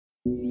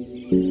Hey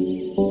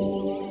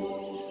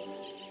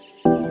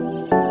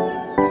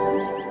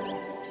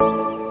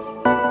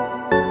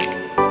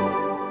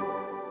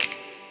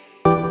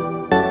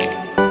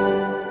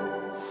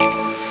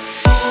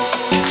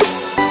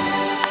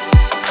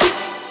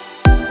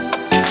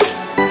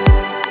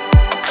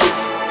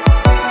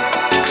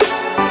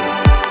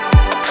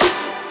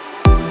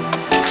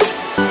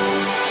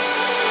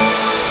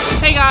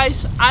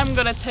guys, I'm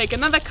gonna take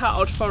another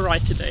car out for a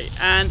ride today,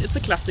 and it's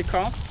a classic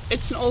car.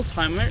 It's an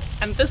old-timer,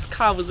 and this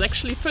car was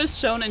actually first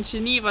shown in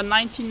Geneva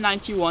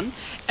 1991,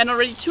 and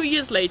already 2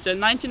 years later,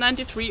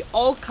 1993,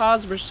 all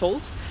cars were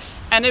sold,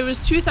 and it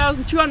was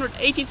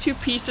 2,282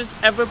 pieces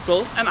ever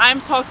built, and I'm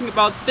talking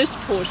about this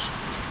Porsche.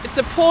 It's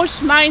a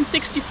Porsche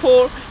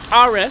 964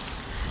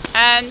 RS,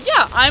 and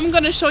yeah, I'm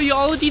gonna show you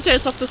all the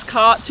details of this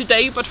car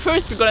today, but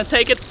first we're gonna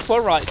take it for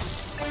a ride.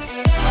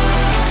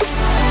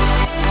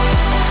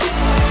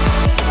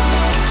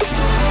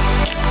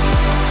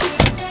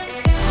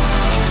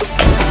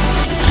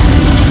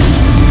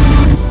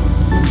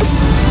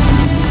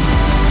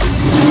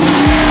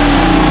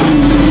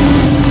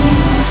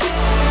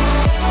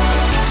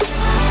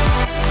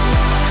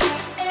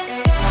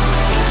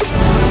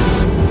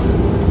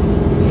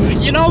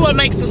 You know what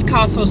makes this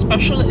car so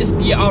special is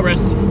the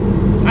RS.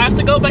 I have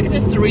to go back in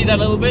history that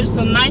a little bit.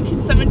 So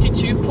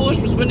 1972,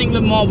 Porsche was winning Le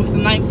Mans with the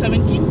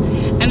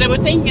 917, and they were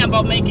thinking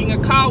about making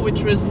a car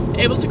which was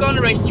able to go on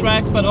a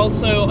racetrack but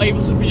also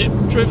able to be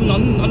driven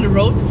on the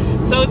road.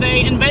 So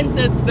they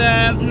invented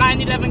the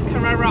 911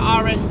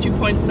 Carrera RS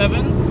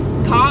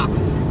 2.7 car,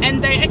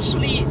 and they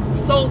actually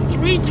sold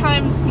 3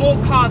 times more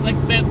cars like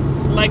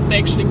they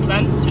actually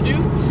planned to do.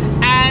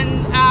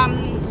 And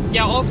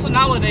yeah, also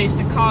nowadays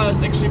the car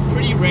is actually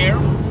pretty rare.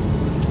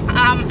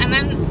 And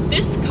then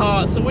this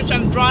car, so which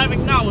I'm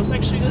driving now, is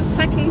actually the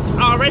second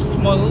RS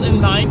model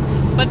in line,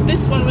 but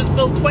this one was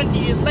built 20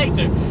 years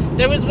later.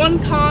 There was one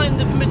car in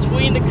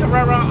between, the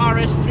Carrera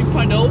RS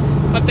 3.0,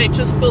 but they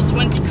just built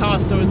 20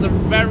 cars, so it's a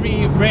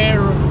very rare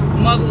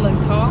model and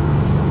car.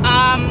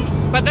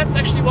 But that's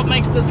actually what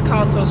makes this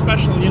car so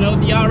special. You know,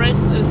 the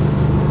RS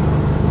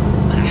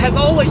has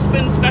always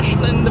been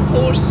special in the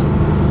Porsche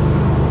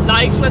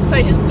life, let's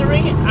say, history,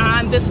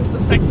 and this is the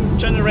second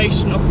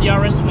generation of the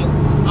RS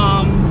models.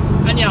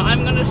 And yeah,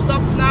 I'm gonna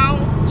stop now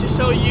to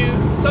show you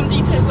some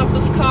details of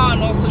this car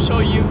and also show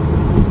you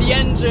the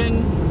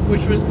engine,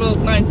 which was built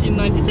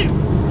 1992.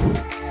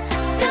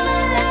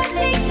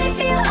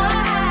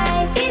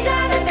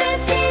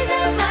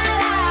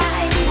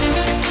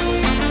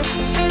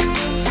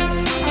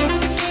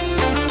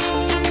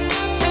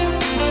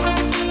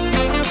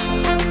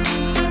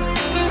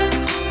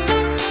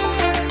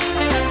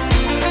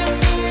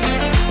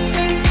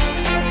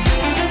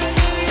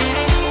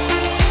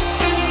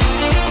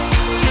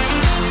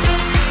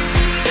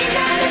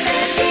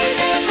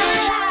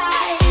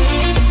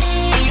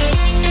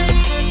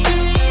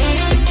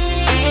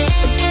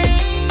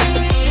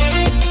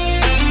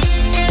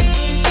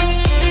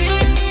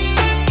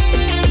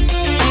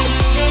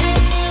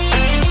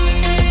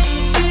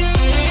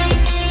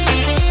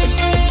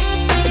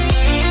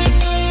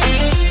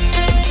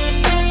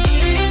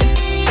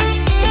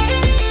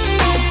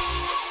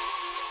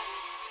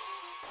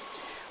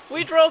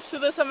 We drove to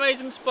this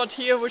amazing spot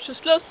here, which is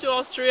close to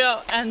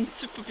Austria and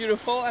super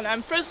beautiful, and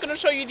I'm first gonna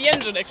show you the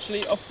engine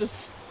actually of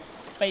this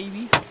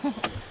baby.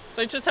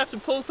 So you just have to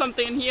pull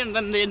something in here and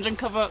then the engine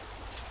cover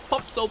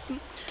pops open.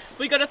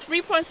 We got a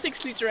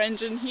 3.6 liter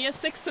engine here,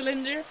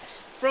 6-cylinder,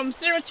 from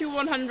 0 to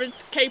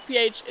 100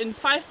 kph in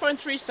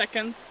 5.3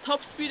 seconds.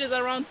 Top speed is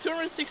around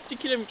 260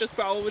 kilometers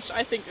per hour, which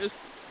I think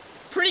is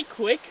pretty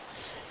quick.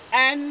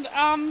 And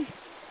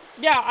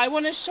yeah, I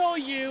want to show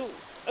you,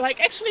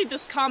 like, actually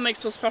this car makes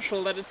so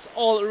special that it's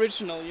all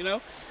original, you know.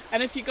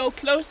 And if you go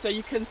closer,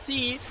 you can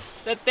see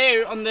that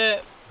there on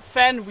the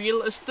fan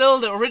wheel is still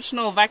the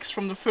original wax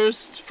from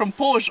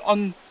Porsche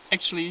on.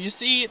 Actually, you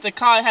see the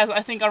car has,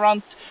 I think,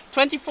 around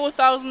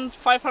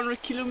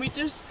 24,500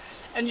 kilometers,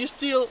 and you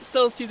still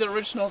see the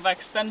original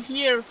wax. Then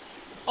here,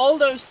 all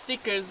those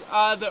stickers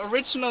are the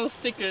original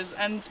stickers,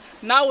 and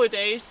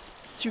nowadays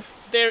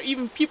there are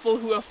even people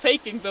who are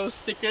faking those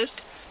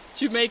stickers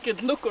to make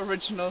it look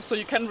original, so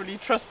you can really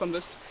trust on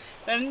this.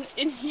 Then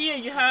in here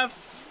you have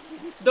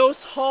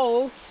those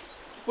holes,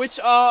 which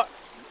are,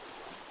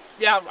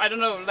 yeah, I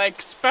don't know,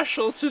 like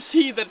special to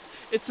see that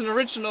it's an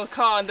original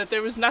car and that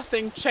there was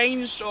nothing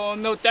changed or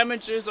no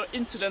damages or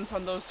incidents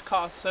on those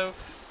cars. So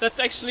that's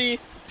actually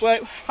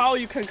how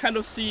you can kind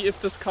of see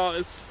if this car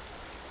is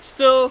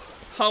still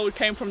how it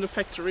came from the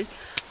factory.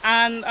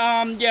 And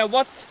yeah,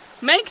 what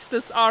makes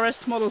this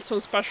RS model so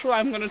special,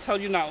 I'm gonna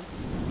tell you now.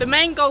 The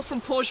main goal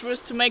from Porsche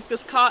was to make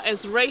this car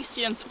as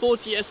racy and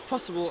sporty as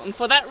possible, and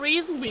for that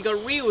reason we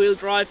got rear-wheel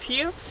drive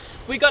here.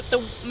 We got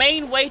the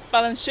main weight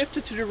balance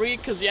shifted to the rear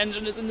because the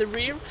engine is in the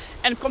rear,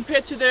 and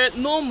compared to the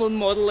normal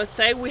model, let's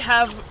say, we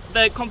have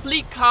the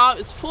complete car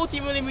is 40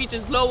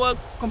 millimeters lower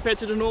compared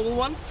to the normal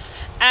one.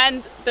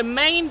 And the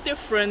main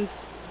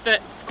difference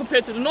that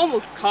compared to the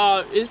normal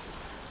car is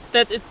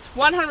that it's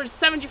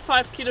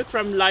 175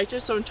 kilogram lighter,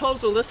 so in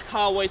total this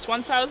car weighs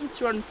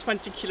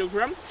 1,220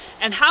 kilogram.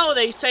 And how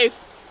they save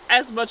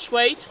as much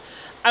weight,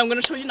 I'm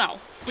gonna show you now.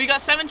 We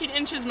got 17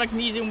 inches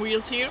magnesium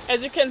wheels here.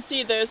 As you can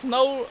see, there's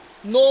no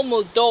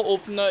normal door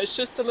opener, it's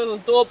just a little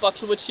door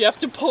buckle which you have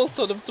to pull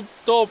so the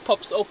door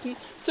pops open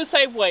to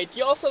save weight.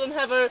 You also don't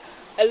have a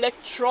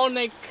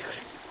electronic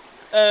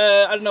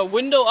I don't know,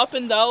 window up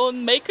and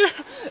down maker.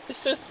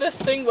 It's just this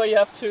thing where you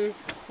have to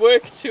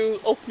work to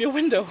open your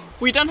window.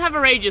 We don't have a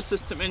radio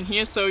system in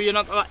here, so you're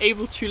not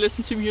able to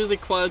listen to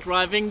music while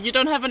driving. You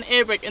don't have an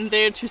airbag in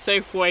there to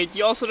save weight.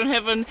 You also don't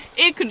have an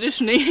air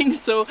conditioning,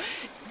 so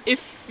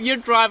if you're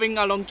driving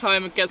a long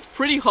time it gets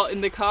pretty hot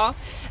in the car.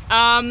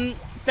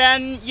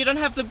 Then you don't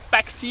have the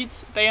back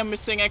seats, they are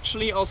missing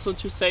actually, also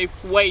to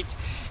save weight.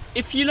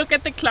 If you look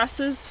at the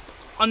classes,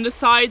 on the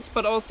sides,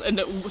 but also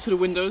to the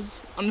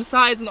windows, on the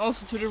sides and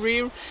also to the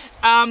rear,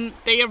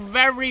 they are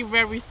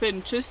very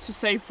thin, just to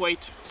save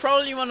weight.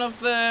 Probably one of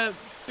the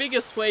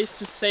biggest ways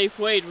to save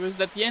weight was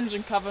that the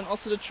engine cover and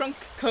also the trunk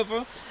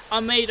cover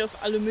are made of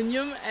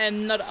aluminium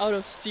and not out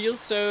of steel.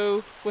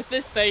 So with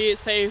this they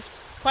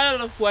saved quite a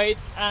lot of weight,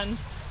 and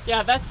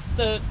yeah, that's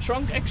the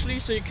trunk actually,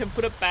 so you can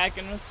put a bag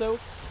in or so.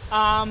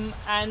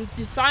 And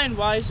design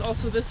wise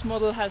also this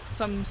model has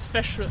some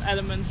special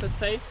elements, let's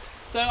say.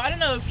 So I don't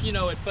know if you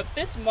know it, but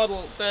this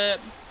model, the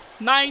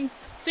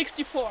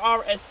 964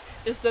 RS,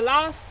 is the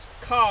last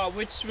car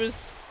which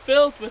was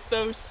built with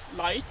those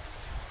lights.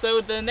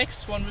 So the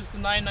next one was the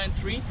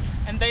 993,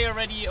 and they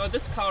already, or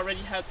this car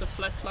already had the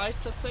flat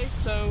lights, let's say.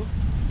 So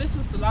this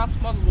is the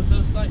last model with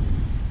those lights.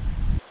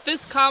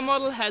 This car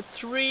model had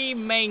three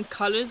main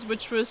colors,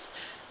 which was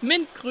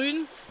mint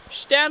green,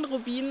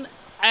 Sternrubin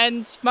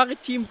and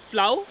Maritim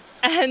Blau.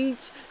 And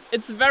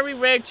it's very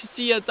rare to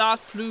see a dark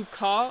blue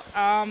car,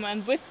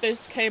 and with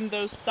this came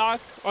those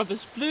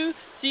this blue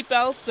seat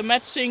belts, the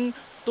matching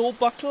door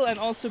buckle, and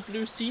also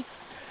blue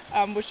seats,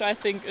 which I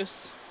think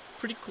is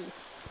pretty cool.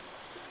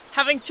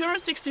 Having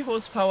 260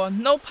 horsepower,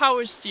 no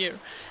power steer,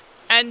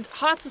 and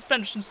hard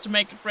suspensions to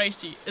make it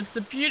racy, it's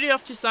the beauty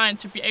of design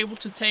to be able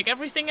to take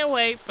everything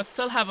away but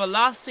still have a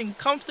lasting,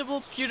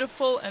 comfortable,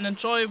 beautiful and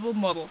enjoyable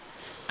model.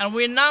 And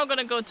we're now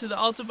gonna go to the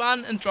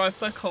Autobahn and drive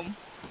back home.